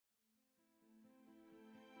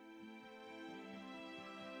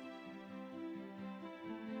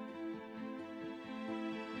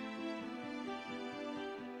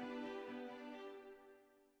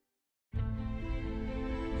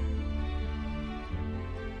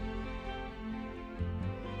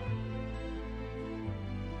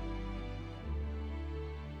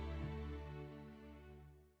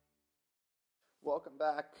Welcome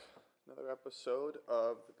back. Another episode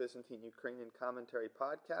of the Byzantine Ukrainian Commentary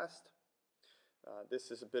Podcast.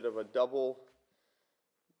 This is a bit of a double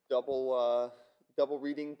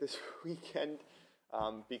reading this weekend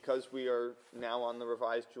because we are now on the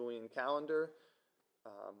revised Julian calendar.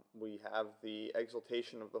 We have the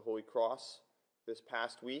Exultation of the Holy Cross this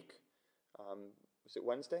past week. Was it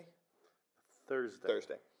Wednesday?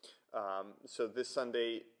 Thursday. So this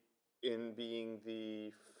Sunday, in being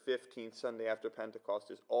the 15th Sunday after Pentecost,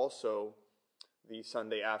 is also the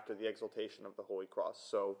Sunday after the Exaltation of the Holy Cross.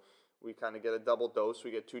 So we kind of get a double dose. We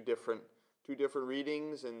get two different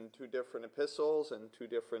readings and two different epistles and two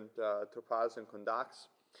different topaz and kundaks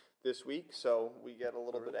this week. So we get a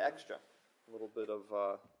little bit extra, a little bit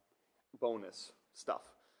of bonus stuff.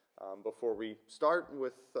 Before we start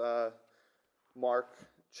with Mark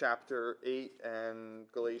chapter 8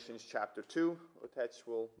 and Galatians chapter 2, Otech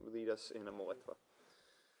will lead us in a molitva.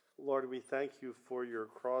 Lord, we thank you for your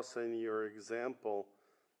cross and your example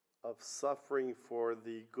of suffering for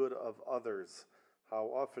the good of others. How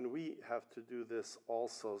often we have to do this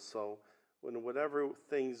also. So when whatever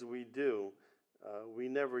things we do, we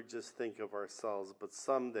never just think of ourselves, but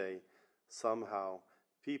someday, somehow,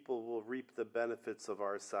 people will reap the benefits of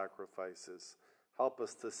our sacrifices. Help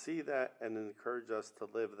us to see that and encourage us to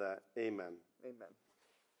live that. Amen. Amen.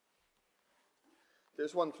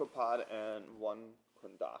 There's one topad and one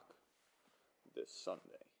kundak this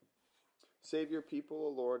Sunday. Save your people, O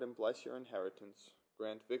Lord, and bless your inheritance.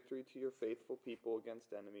 Grant victory to your faithful people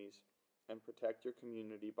against enemies, and protect your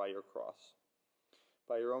community by your cross.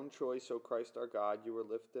 By your own choice, O Christ our God, you were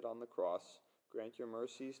lifted on the cross. Grant your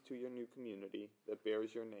mercies to your new community that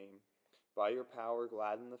bears your name. By your power,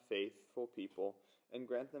 gladden the faithful people, and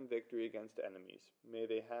grant them victory against enemies. May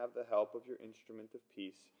they have the help of your instrument of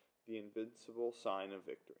peace, the invincible sign of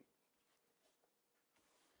victory.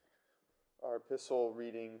 Our epistle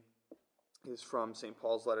reading is from St.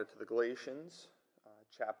 Paul's letter to the Galatians,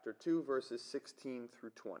 chapter 2, verses 16 through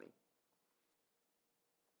 20.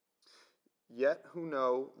 Yet who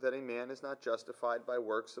know that a man is not justified by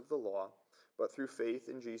works of the law, but through faith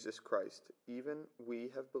in Jesus Christ. Even we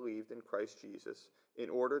have believed in Christ Jesus, in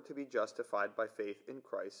order to be justified by faith in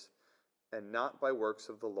Christ, and not by works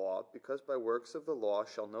of the law, because by works of the law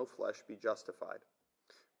shall no flesh be justified.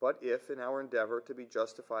 But if, in our endeavor to be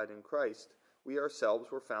justified in Christ, we ourselves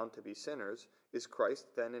were found to be sinners, is Christ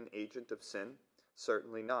then an agent of sin?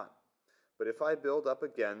 Certainly not. But if I build up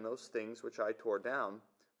again those things which I tore down,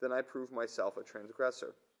 then I prove myself a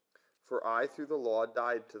transgressor. For I through the law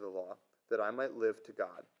died to the law, that I might live to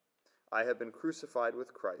God. I have been crucified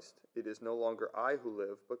with Christ. It is no longer I who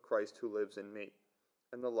live, but Christ who lives in me.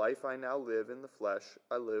 And the life I now live in the flesh,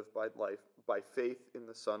 I live by faith in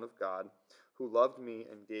the Son of God, who loved me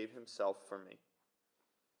and gave himself for me.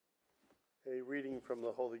 A reading from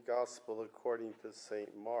the Holy Gospel according to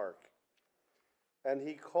St. Mark. And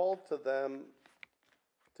he called to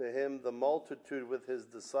him the multitude with his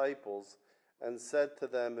disciples, and said to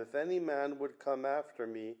them, If any man would come after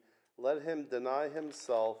me, let him deny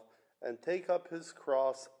himself, and take up his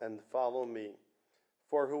cross, and follow me.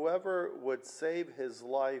 For whoever would save his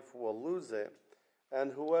life will lose it,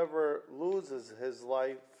 and whoever loses his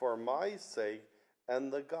life for my sake and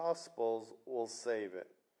the gospel's will save it.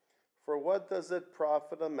 For what does it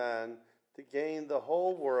profit a man to gain the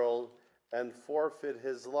whole world and forfeit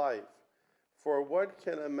his life? For what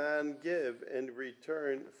can a man give in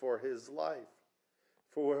return for his life?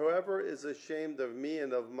 For whoever is ashamed of me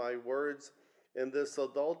and of my words in this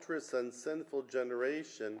adulterous and sinful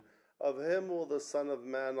generation, of him will the Son of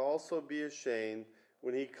Man also be ashamed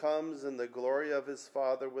when he comes in the glory of his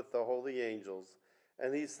Father with the holy angels.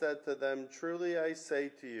 And he said to them, Truly I say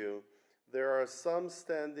to you, there are some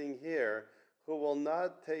standing here who will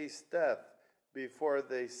not taste death before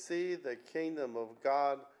they see the kingdom of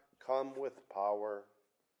God come with power.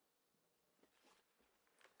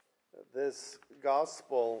 This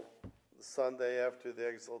gospel, the Sunday after the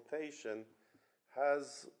Exultation,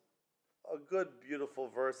 has a good, beautiful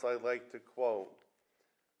verse I like to quote.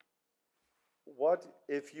 What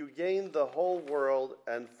if you gain the whole world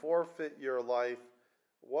and forfeit your life,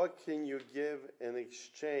 what can you give in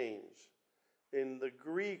exchange? In the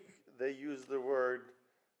Greek, they use the word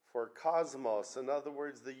for cosmos. In other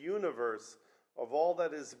words, the universe of all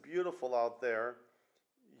that is beautiful out there.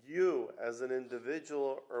 You, as an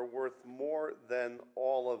individual, are worth more than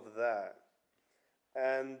all of that.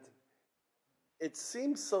 And it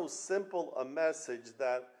seems so simple a message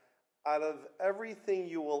that out of everything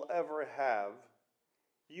you will ever have,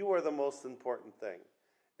 you are the most important thing.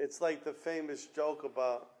 It's like the famous joke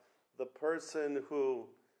about the person who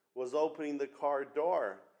was opening the car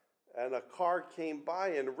door, and a car came by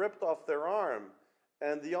and ripped off their arm.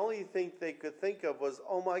 And the only thing they could think of was,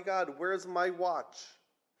 oh my God, where's my watch?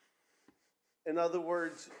 In other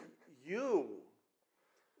words,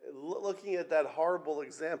 looking at that horrible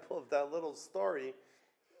example of that little story,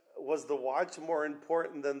 was the watch more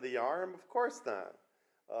important than the arm? Of course not.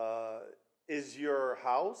 Is your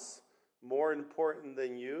house more important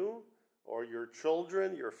than you, or your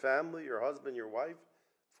children, your family, your husband, your wife?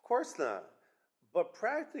 Of course not. But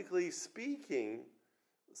practically speaking,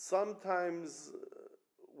 sometimes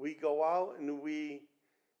we go out and we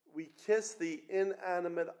kiss the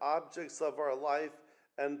inanimate objects of our life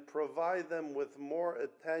and provide them with more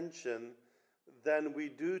attention than we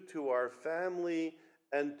do to our family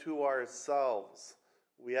and to ourselves.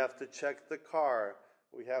 We have to check the car.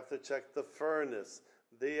 We have to check the furnace,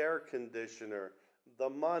 the air conditioner, the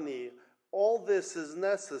money. All this is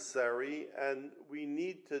necessary, and we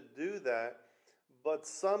need to do that. But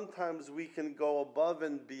sometimes we can go above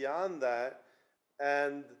and beyond that,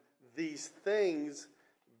 and these things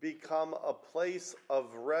become a place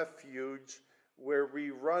of refuge where we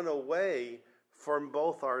run away from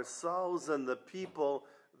both ourselves and the people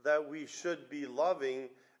that we should be loving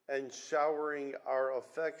and showering our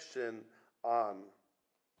affection on.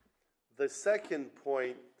 The second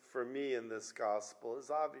point for me in this gospel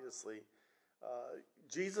is obviously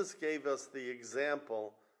Jesus gave us the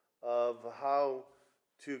example of how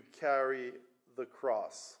to carry the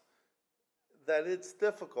cross. That it's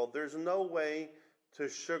difficult. There's no way to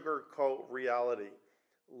sugarcoat reality.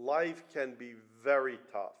 Life can be very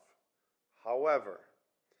tough. However,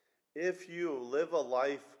 if you live a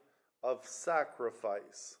life of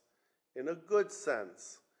sacrifice, in a good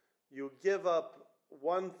sense, you give up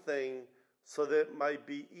one thing so that it might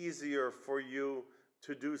be easier for you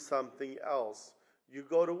to do something else. You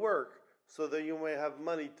go to work so that you may have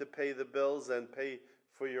money to pay the bills and pay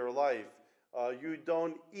for your life. You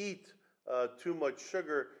don't eat too much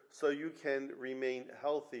sugar so you can remain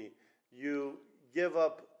healthy. You give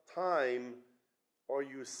up time, or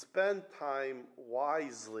you spend time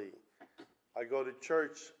wisely. I go to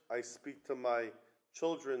church, I speak to my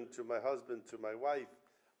children, to my husband, to my wife.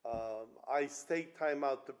 I take time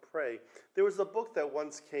out to pray. There was a book that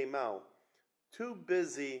once came out, Too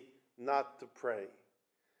Busy Not to Pray.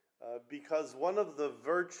 Because one of the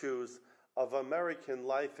virtues of American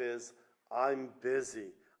life is, I'm busy.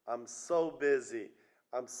 I'm so busy.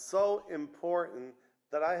 I'm so important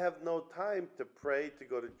that I have no time to pray, to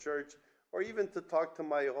go to church, or even to talk to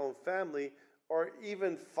my own family, or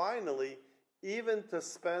even finally, even to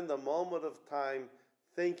spend a moment of time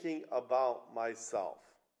thinking about myself,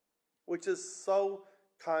 which is so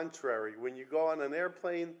contrary. When you go on an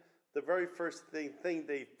airplane, the very first thing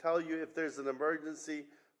they tell you, if there's an emergency,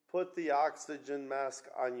 put the oxygen mask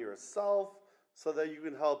on yourself so that you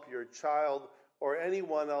can help your child or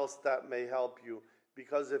anyone else that may help you.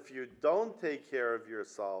 Because if you don't take care of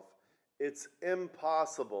yourself, it's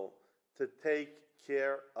impossible to take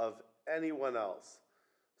care of anyone else.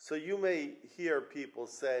 So you may hear people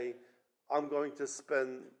say, I'm going to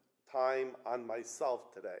spend time on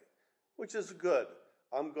myself today, which is good.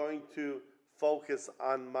 I'm going to focus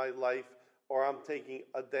on my life, or I'm taking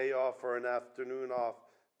a day off or an afternoon off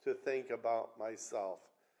to think about myself.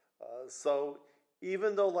 So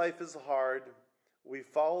even though life is hard, we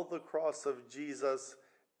follow the cross of Jesus,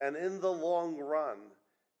 and in the long run,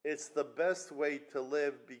 it's the best way to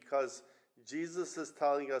live, because Jesus is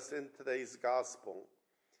telling us in today's gospel,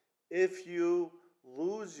 if you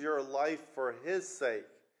lose your life for his sake,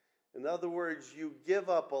 in other words, you give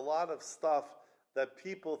up a lot of stuff that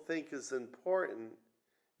people think is important,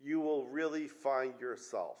 you will really find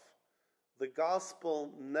yourself. The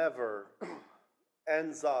gospel never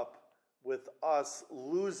ends up with us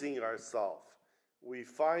losing ourselves. We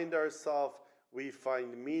find ourselves, we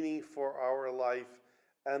find meaning for our life,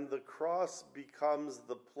 and the cross becomes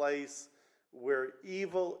the place where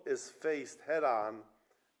evil is faced head on,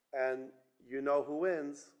 and you know who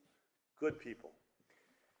wins? Good people.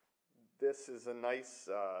 This is a nice,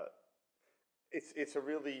 it's a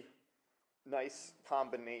really nice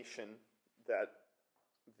combination that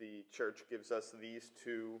the church gives us these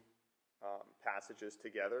two passages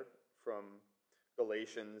together from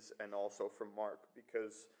Galatians and also from Mark,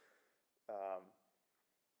 because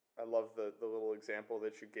I love the little example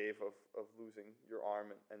that you gave of losing your arm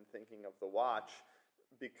and thinking of the watch,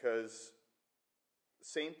 because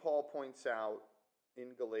St. Paul points out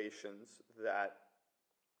in Galatians that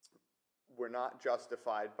we're not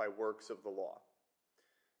justified by works of the law.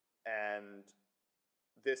 And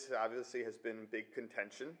this obviously has been big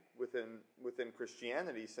contention within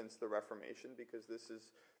Christianity since the Reformation, because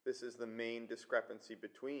this is the main discrepancy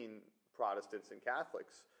between Protestants and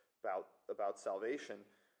Catholics about salvation.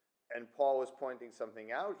 And Paul is pointing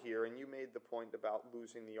something out here, and you made the point about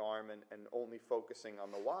losing the arm and only focusing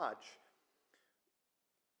on the watch.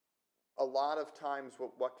 A lot of times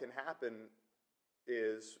what can happen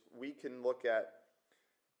is we can look at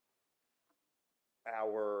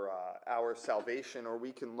our salvation, or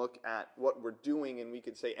we can look at what we're doing, and we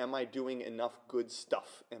could say, am I doing enough good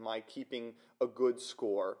stuff? Am I keeping a good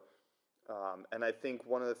score? And I think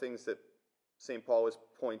one of the things that St. Paul is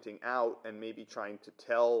pointing out and maybe trying to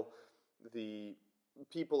tell the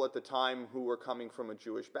people at the time who were coming from a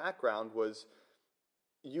Jewish background was,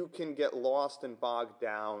 you can get lost and bogged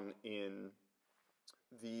down in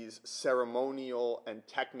these ceremonial and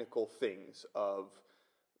technical things of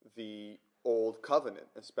the Old Covenant,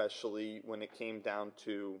 especially when it came down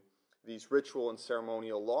to these ritual and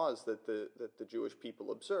ceremonial laws that the Jewish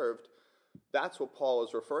people observed. That's what Paul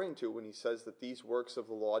is referring to when he says that these works of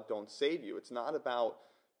the law don't save you. It's not about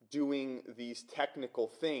doing these technical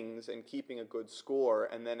things and keeping a good score,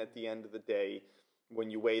 and then at the end of the day, when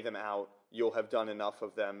you weigh them out, you'll have done enough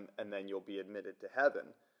of them, and then you'll be admitted to heaven.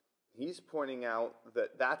 He's pointing out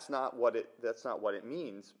that that's not what it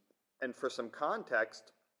means. And for some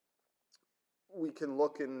context, we can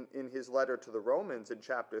look in his letter to the Romans in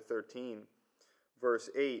chapter 13, verse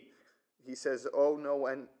 8. He says, "Owe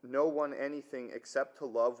no one anything except to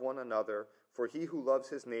love one another, for he who loves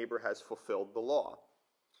his neighbor has fulfilled the law."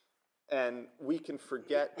 And we can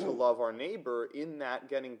forget to love our neighbor in that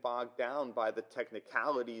getting bogged down by the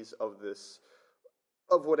technicalities of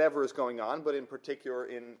whatever is going on, but in particular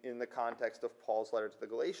in the context of Paul's letter to the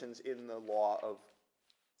Galatians, in the law of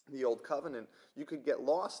the Old Covenant. You could get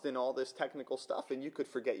lost in all this technical stuff, and you could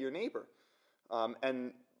forget your neighbor.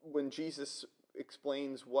 And when Jesus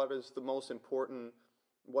explains what's the most important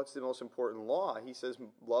law, he says,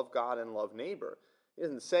 love God and love neighbor. He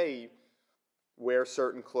doesn't say wear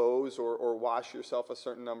certain clothes or wash yourself a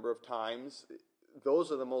certain number of times.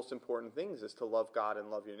 Those are the most important things, is to love God and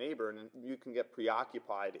love your neighbor. And you can get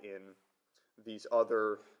preoccupied in these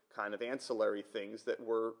other kind of ancillary things that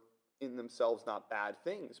were in themselves not bad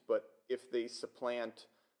things, but if they supplant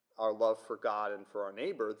our love for God and for our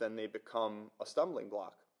neighbor, then they become a stumbling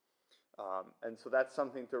block. And so that's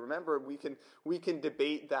something to remember. We can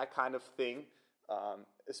debate that kind of thing,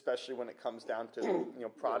 especially when it comes down to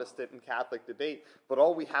Protestant and Catholic debate. But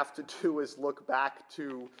all we have to do is look back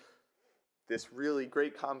to this really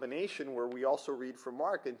great combination where we also read from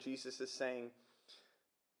Mark, and Jesus is saying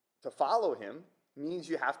to follow him means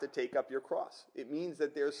you have to take up your cross. It means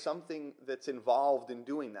that there's something that's involved in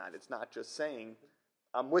doing that. It's not just saying,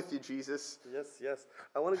 I'm with you, Jesus. Yes.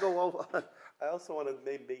 I want to go over. I also want to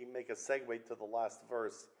maybe make a segue to the last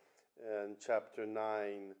verse in chapter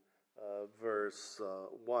 9, verse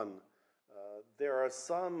 1. There are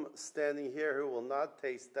some standing here who will not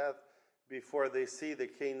taste death before they see the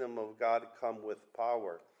kingdom of God come with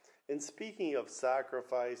power. In speaking of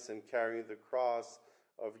sacrifice and carrying the cross,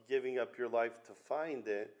 of giving up your life to find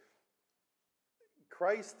it,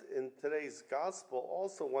 Christ in today's gospel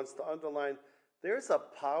also wants to underline there's a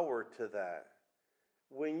power to that.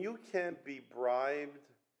 When you can't be bribed,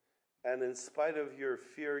 and in spite of your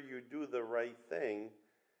fear you do the right thing,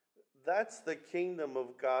 that's the kingdom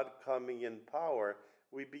of God coming in power.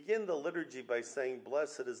 We begin the liturgy by saying,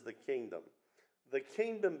 blessed is the kingdom. The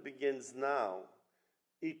kingdom begins now.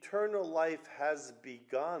 Eternal life has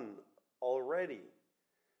begun already.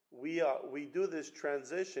 We do this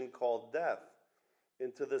transition called death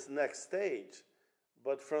into this next stage.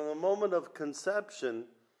 But from the moment of conception,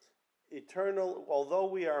 eternal, although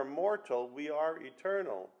we are mortal, we are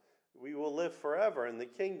eternal. We will live forever in the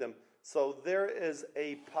kingdom. So there is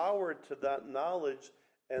a power to that knowledge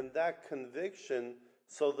and that conviction.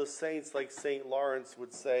 So the saints like St. Lawrence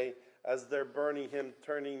would say, as they're burning him,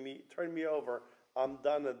 turn me over, I'm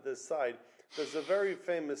done at this side. There's a very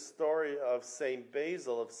famous story of St.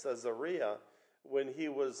 Basil of Caesarea when he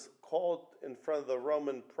was called in front of the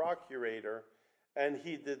Roman procurator, and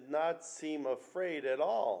he did not seem afraid at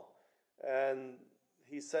all. And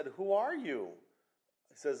he said, who are you?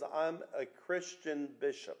 He says, I'm a Christian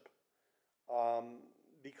bishop.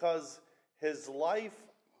 Because his life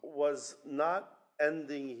was not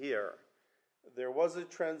ending here. There was a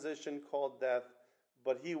transition called death,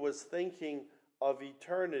 but he was thinking of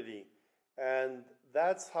eternity. And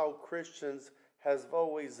that's how Christians have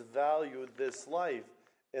always valued this life,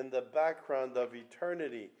 in the background of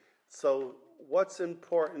eternity. So what's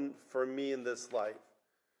important for me in this life?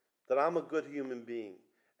 That I'm a good human being.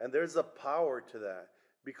 And there's a power to that.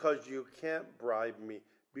 because you can't bribe me,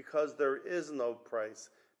 because there is no price,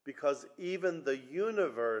 because even the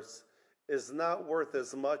universe is not worth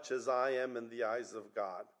as much as I am in the eyes of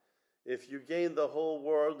God. If you gain the whole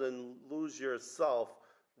world and lose yourself,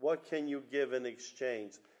 what can you give in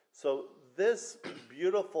exchange? So this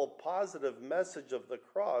beautiful, positive message of the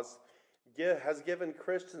cross has given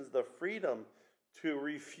Christians the freedom to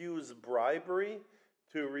refuse bribery,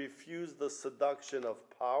 to refuse the seduction of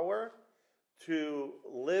power, to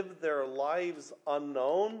live their lives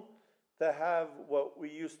unknown, to have what we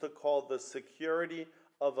used to call the security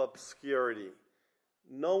of obscurity.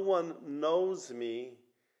 No one knows me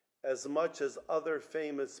as much as other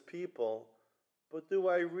famous people, but do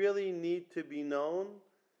I really need to be known?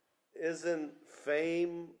 Isn't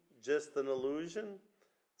fame just an illusion?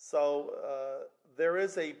 So there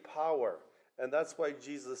is a power, and that's why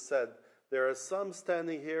Jesus said, there are some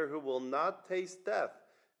standing here who will not taste death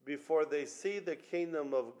before they see the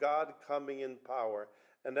kingdom of God coming in power.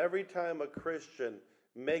 And every time a Christian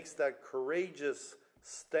makes that courageous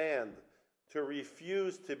stand to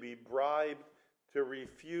refuse to be bribed, to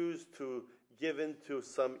refuse to give into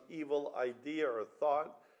some evil idea or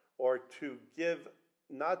thought, or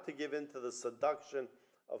not to give into the seduction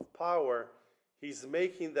of power, he's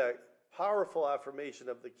making that powerful affirmation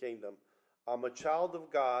of the kingdom. I'm a child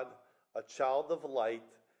of God, a child of light,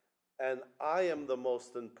 and I am the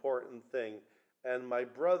most important thing. And my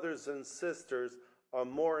brothers and sisters are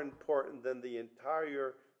more important than the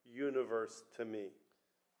entire universe to me.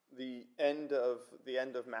 The end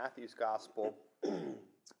of Matthew's gospel,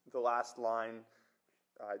 the last line,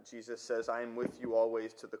 Jesus says, "I am with you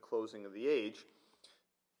always to the closing of the age."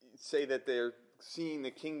 Say that they're seeing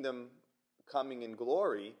the kingdom coming in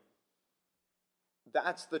glory.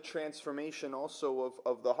 That's the transformation also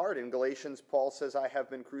of the heart. In Galatians, Paul says, "I have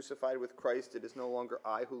been crucified with Christ. It is no longer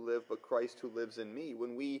I who live, but Christ who lives in me."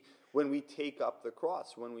 When we take up the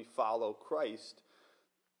cross, when we follow Christ,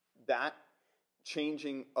 that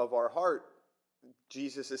changing of our heart,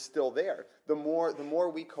 Jesus is still there. The more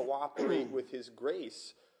we cooperate with his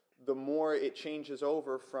grace, the more it changes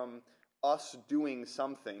over from us doing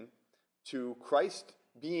something to Christ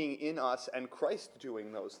being in us and Christ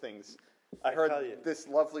doing those things. I heard this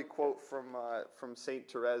lovely quote from Saint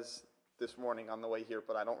Therese this morning on the way here,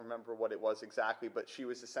 but I don't remember what it was exactly. But she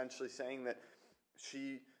was essentially saying that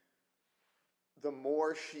the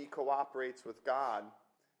more she cooperates with God,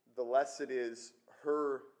 the less it is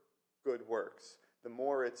her good works. The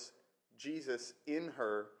more it's Jesus in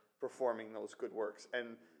her performing those good works.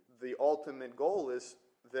 And the ultimate goal is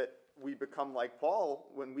that we become like Paul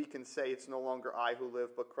when we can say it's no longer I who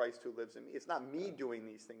live, but Christ who lives in me. It's not me doing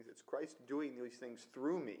these things. It's Christ doing these things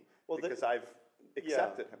through me because I've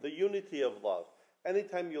accepted him. The unity of love.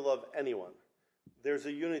 Anytime you love anyone, there's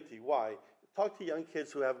a unity. Why? Talk to young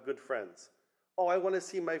kids who have good friends. Oh, I want to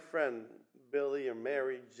see my friend Billy or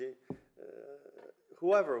Mary,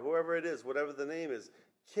 whoever it is, whatever the name is.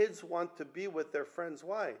 Kids want to be with their friends.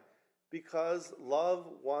 Why? Because love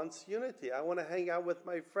wants unity. I want to hang out with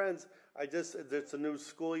my friends. It's a new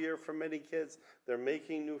school year for many kids. They're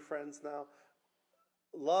making new friends now.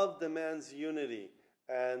 Love demands unity.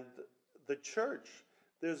 And the church,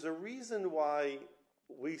 there's a reason why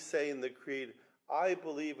we say in the Creed, I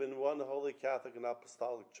believe in one holy Catholic and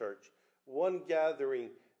Apostolic Church, one gathering,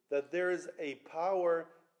 that there is a power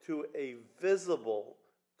to a visible,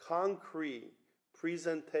 concrete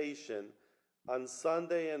presentation on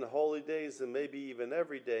Sunday and holy days, and maybe even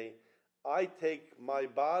every day. I take my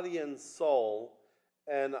body and soul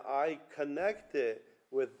and I connect it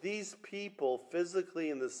with these people physically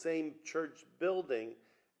in the same church building,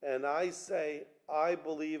 and I say, I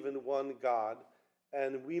believe in one God,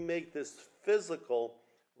 and we make this physical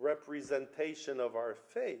representation of our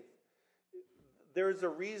faith. There's a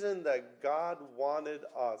reason that God wanted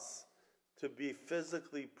us to be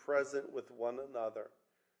physically present with one another,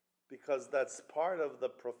 because that's part of the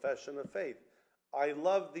profession of faith. I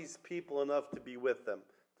love these people enough to be with them,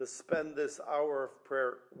 to spend this hour of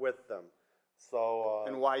prayer with them. So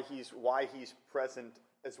and why he's present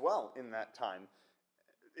as well in that time.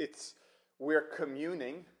 We're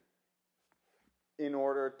communing in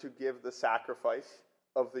order to give the sacrifice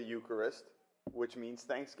of the Eucharist, which means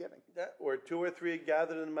thanksgiving. Where two or three are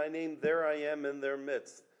gathered in my name, there I am in their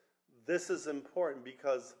midst. This is important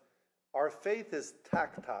because our faith is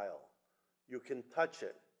tactile. You can touch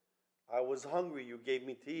it. I was hungry, you gave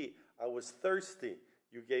me to eat. I was thirsty,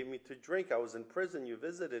 you gave me to drink. I was in prison, you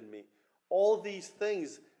visited me. All these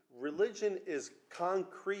things, religion is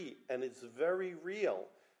concrete and it's very real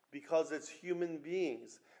because it's human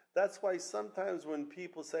beings. That's why sometimes when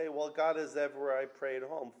people say, well, God is everywhere, I pray at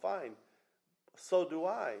home, fine. So do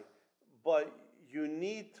I. But you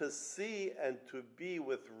need to see and to be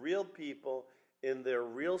with real people in their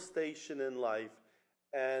real station in life.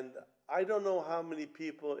 And I don't know how many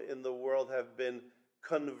people in the world have been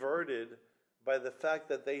converted by the fact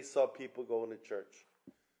that they saw people going to church.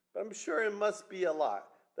 But I'm sure it must be a lot.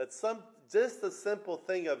 That just a simple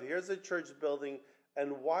thing of here's a church building,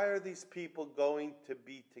 and why are these people going to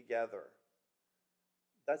be together?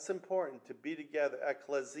 That's important, to be together.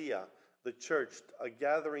 Ecclesia, the church, a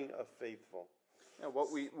gathering of faithful. Yeah,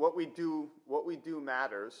 what we do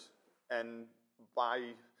matters, and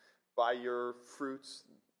by your fruits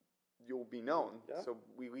you'll be known. Yeah. So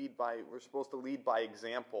we're supposed to lead by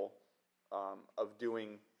example of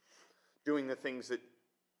doing the things that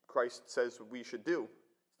Christ says we should do.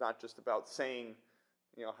 It's not just about saying,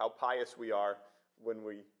 how pious we are when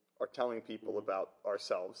we are telling people about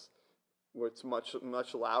ourselves. It's much,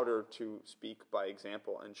 much louder to speak by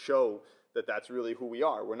example and show that that's really who we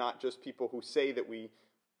are. We're not just people who say that we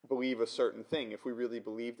believe a certain thing. If we really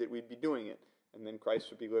believed it, we'd be doing it, and then Christ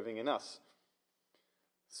would be living in us.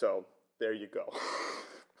 So there you go.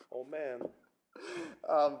 Oh, man.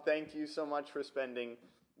 Thank you so much for spending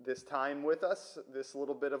this time with us, this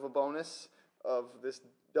little bit of a bonus of this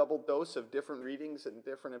double dose of different readings and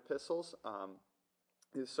different epistles.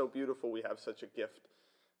 It's so beautiful we have such a gift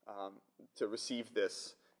to receive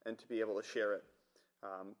this and to be able to share it.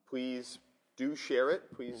 Please do share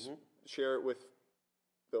it. Please share it with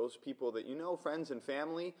those people that you know, friends and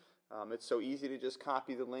family. It's so easy to just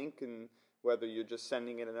copy the link, and whether you're just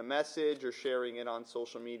sending it in a message or sharing it on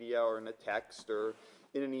social media or in a text or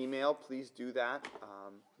in an email, please do that.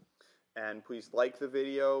 And please like the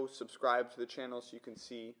video, subscribe to the channel so you can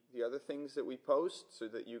see the other things that we post, so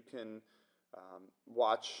that you can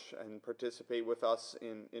watch and participate with us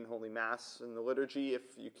in Holy Mass and the liturgy if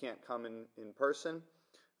you can't come in person.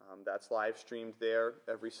 That's live streamed there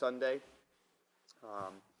every Sunday.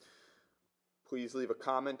 Please leave a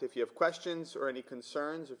comment if you have questions or any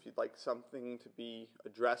concerns, if you'd like something to be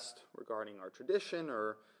addressed regarding our tradition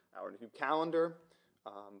or our new calendar.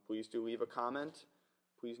 Please do leave a comment.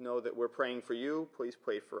 Please know that we're praying for you. Please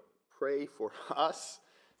pray for us.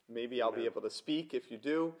 Maybe I'll be able to speak if you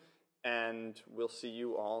do. And we'll see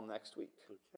you all next week.